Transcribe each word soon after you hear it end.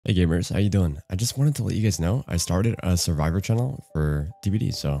Hey gamers, how you doing? I just wanted to let you guys know I started a survivor channel for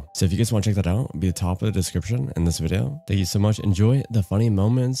DBD, so if you guys want to check that out, it'll be at the top of the description in this video. Thank you so much. Enjoy the funny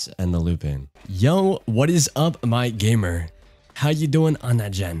moments and the looping. Yo, what is up, my gamer? How you doing on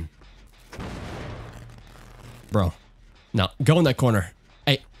that gen? Bro, no, go in that corner.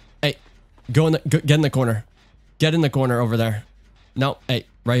 Hey, get in the corner. Get in the corner over there. No, hey,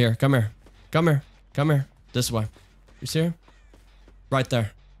 right here. Come here. This way. You see her? Right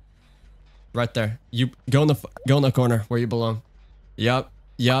there. Right there. You go in the corner where you belong. Yup.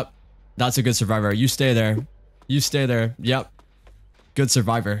 That's a good survivor. You stay there. Yep. Good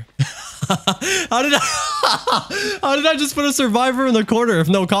survivor. How did I just put a survivor in the corner if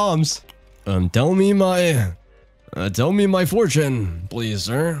no comms? Tell me my fortune, please,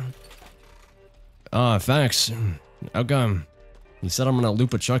 sir. Facts. How come? You said I'm gonna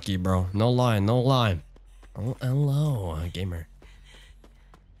loop a Chucky, bro. No lie. Oh, hello, gamer.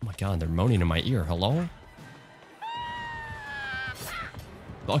 Oh my god, they're moaning in my ear. Hello?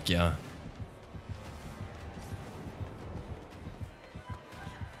 Fuck yeah.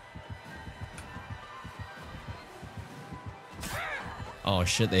 Oh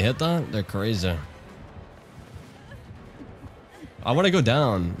shit, they hit that? They're crazy. I want to go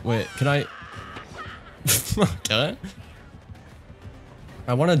down. Wait, can I? Okay.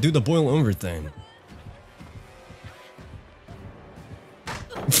 I want to do the boil over thing.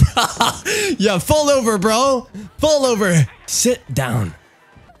 Yeah, fall over, bro. Fall over. Sit down.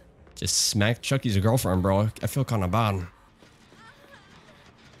 Just smacked Chucky's girlfriend, bro. I feel kind of bad.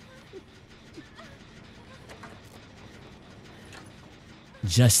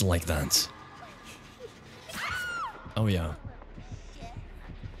 Just like that. Oh, yeah.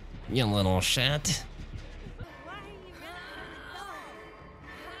 You little shit.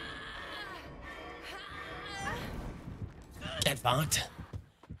 Get fucked.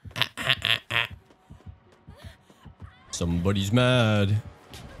 Somebody's mad.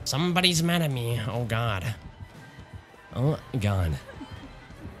 Somebody's mad at me. Oh god. Oh god.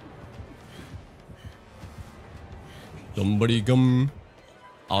 Somebody come.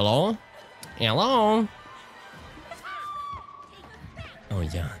 Hello? Hello? Oh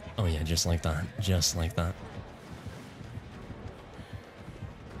yeah, just like that. Just like that.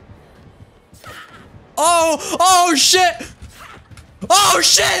 Oh shit! Oh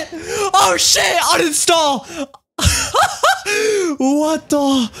shit! Uninstall! What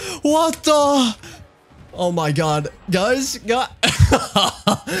the? Oh my god. Guys,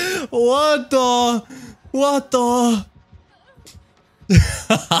 what the?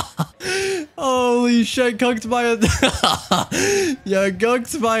 Holy shit, cooked by a yeah,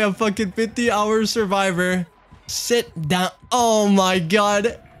 cooked by a fucking 50-hour survivor. Sit down. Oh my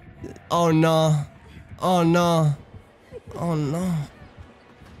god. Oh no.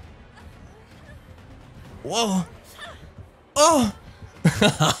 Whoa. Oh.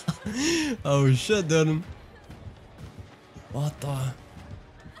 Oh shit, dude. What the?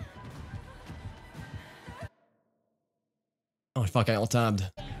 Oh fuck, I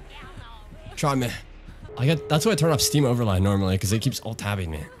alt-tabbed. Try me. That's why I turn off Steam Overlay normally, because it keeps alt-tabbing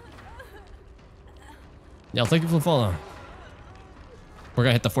me. Yeah, I'll thank you for the follow. We're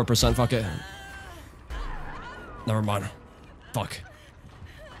gonna hit the 4%, fuck it. Never mind. Fuck.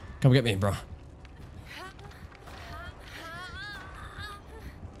 Come get me, bro.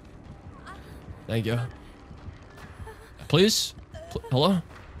 Thank you. Please? Hello?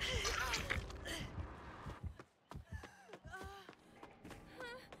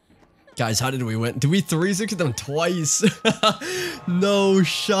 Guys, how did we win? Did we 360 them twice? No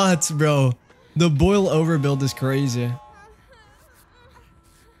shots, bro. The boil over build is crazy.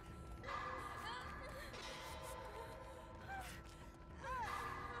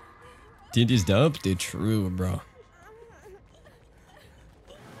 D&D's dope? Dude, true, bro.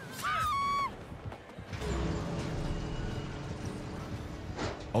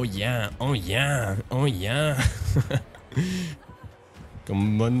 Oh yeah.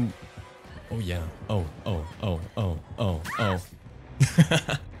 Come on. Oh yeah. Oh.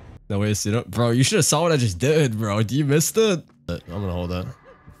 No way to sit up. Bro, you should have saw what I just did, bro. You missed it? I'm gonna hold that.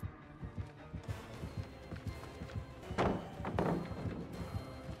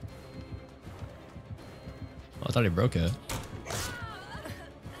 Oh, I thought he broke it.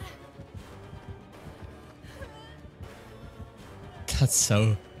 That's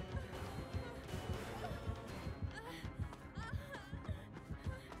so...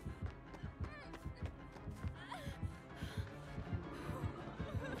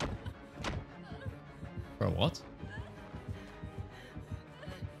 Bro, what?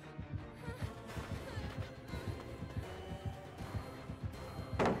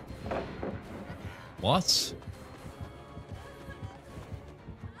 What?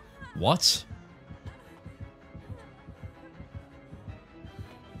 What?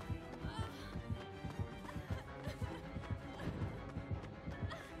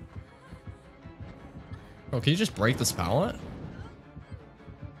 Bro, can you just break this pallet?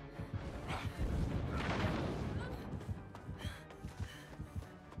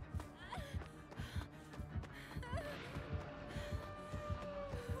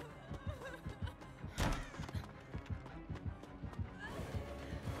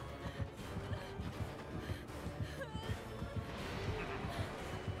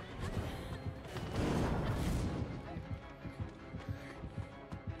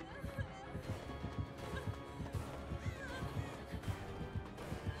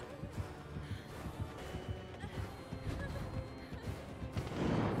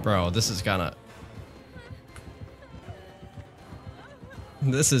 Bro, this is kind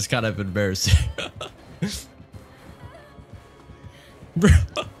of embarrassing. Bro,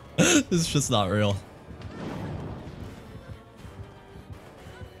 this is just not real.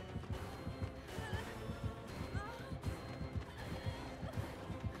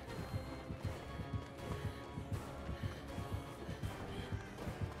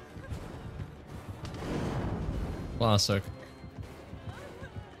 Classic.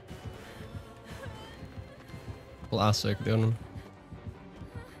 Classic, dude.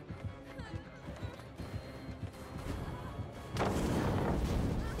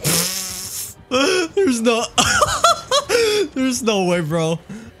 There's no there's no way, bro.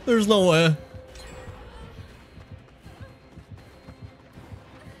 There's no way.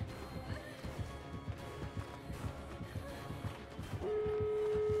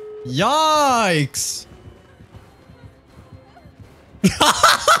 Yikes.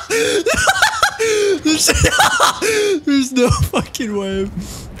 There's no fucking way.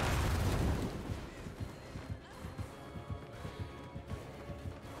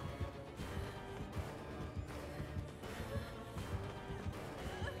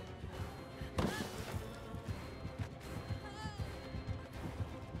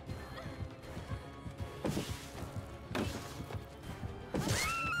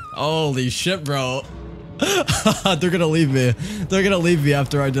 Holy shit, bro. They're gonna leave me. They're gonna leave me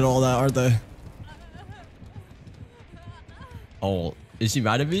after I did all that, aren't they? Oh, is he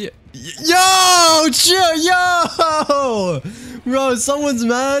mad at me? Yo, chill, yo! Bro, someone's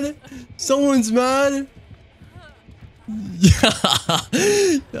mad. Someone's mad.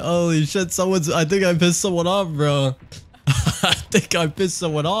 Holy shit, I think I pissed someone off, bro. I think I pissed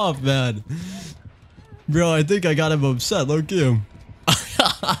someone off, man. Bro, I think I got him upset, look at him.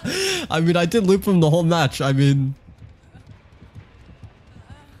 I mean, I did loop him the whole match. I mean...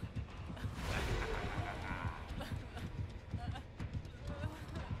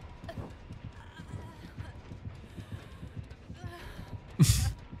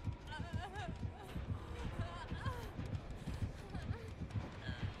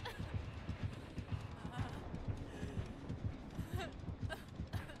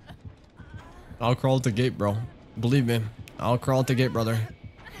 I'll crawl at the gate, bro. Believe me. I'll crawl at the gate, brother.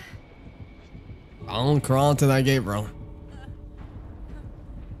 I'll crawl to that gate, bro.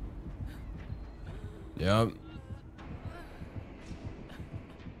 Yep.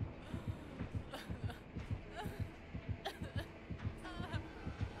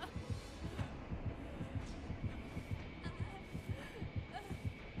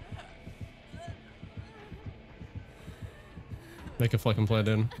 Make a fucking play,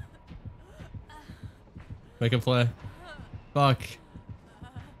 dude. Make a play. Fuck.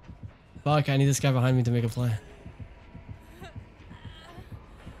 Fuck, I need this guy behind me to make a play.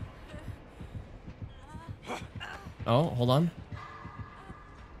 Oh, hold on.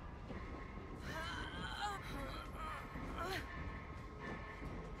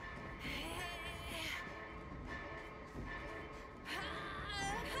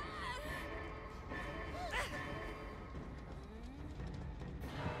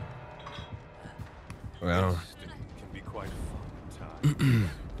 Well.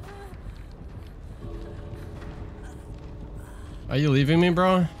 Are you leaving me,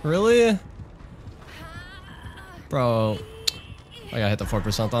 bro? Really? Bro. I gotta hit the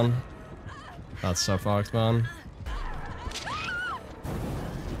 4% on. That's so fucked, man.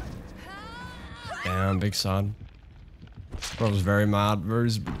 Damn, big sod. Bro's very mad.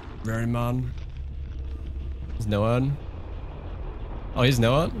 Very mad. He's NOAD. Oh, he's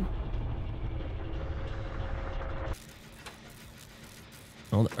NOAD?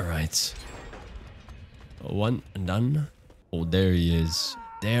 Alright. One and done. Oh, there he is.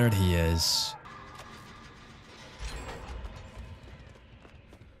 There he is.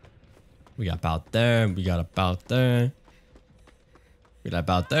 We got about there. We got about there. We got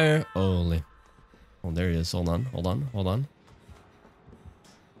about there. Holy. Oh, there he is. Hold on. Hold on. Hold on.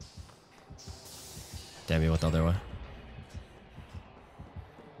 Damn, he went the other way.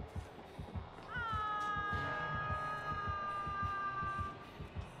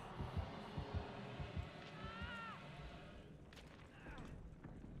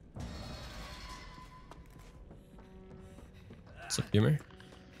 What's up, Gamer?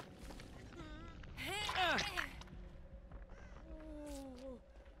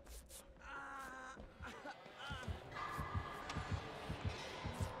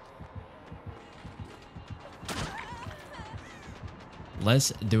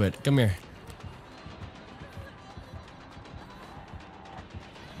 Let's do it. Come here.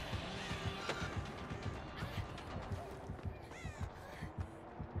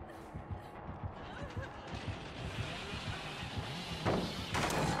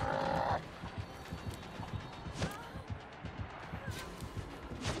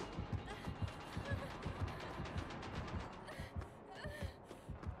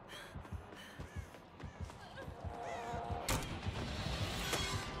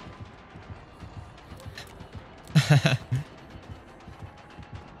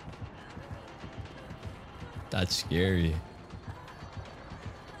 That's scary.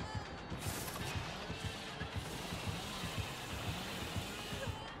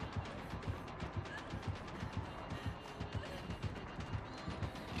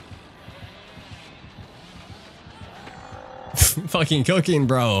 Fucking cooking,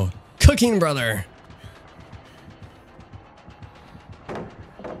 bro. Cooking, brother.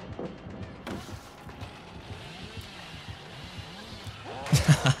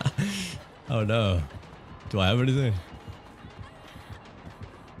 Oh no. Do I have anything?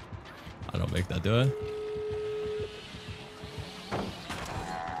 I don't make that, do I?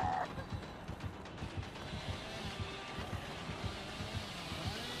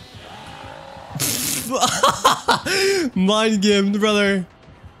 Mind games, brother.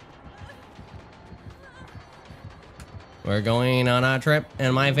 We're going on a trip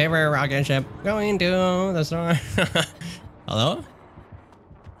in my favorite rocket ship. Going to the store. Hello?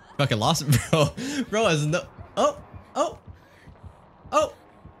 Fucking lost it, bro. Bro has no. Oh, oh, oh,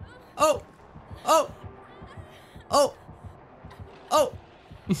 oh, oh, oh, oh.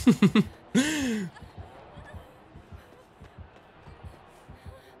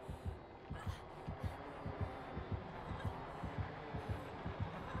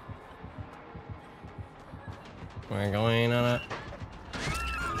 We're going on a.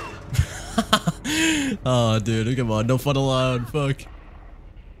 Oh, dude, come on, no fun allowed. Fuck.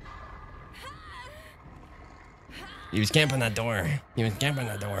 He was camping that door. He was camping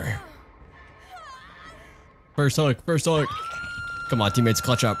that door. First hook, first hook. Come on, teammates,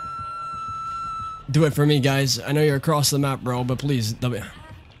 clutch up. Do it for me, guys. I know you're across the map, bro, but please.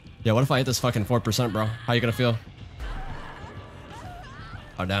 Yeah, what if I hit this fucking 4%, bro? How you gonna feel?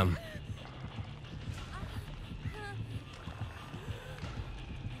 Oh, damn.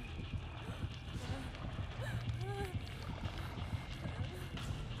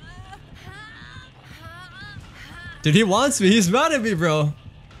 Dude, he wants me. He's mad at me, bro.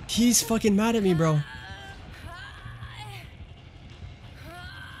 He's fucking mad at me, bro.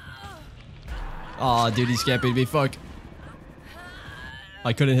 Aw, dude, he's camping me. Fuck.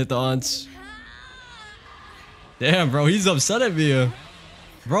 I couldn't hit the aunts. Damn, bro, he's upset at me.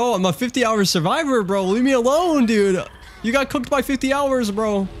 Bro, I'm a 50-hour survivor, bro. Leave me alone, dude. You got cooked by 50 hours,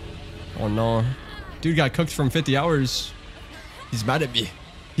 bro. Oh, no. Dude got cooked from 50 hours. He's mad at me.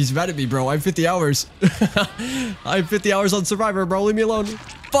 He's mad at me, bro. I have 50 hours. I have 50 hours on Survivor, bro. Leave me alone.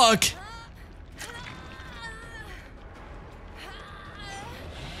 Fuck.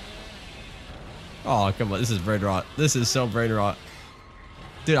 Oh, come on. This is brain rot. This is so brain rot.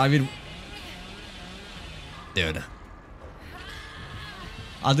 Dude, I mean... Dude.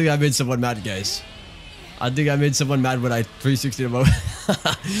 I think I made someone mad, guys. I think I made someone mad when I 360 him over.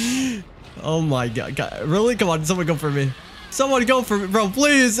 Oh my god. Really? Come on. Someone go for me. Someone go for me, bro,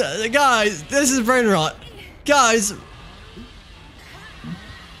 please. Guys, this is brain rot. Guys.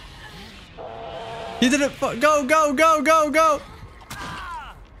 He didn't. Go, go, go, go, go.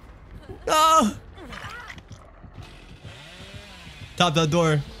 Ah. Top that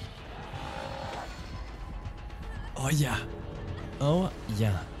door. Oh, yeah. Oh,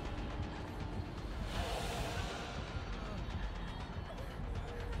 yeah.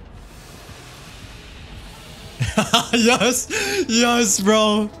 Yes, yes,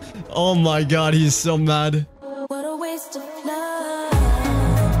 bro. Oh my god, he's so mad.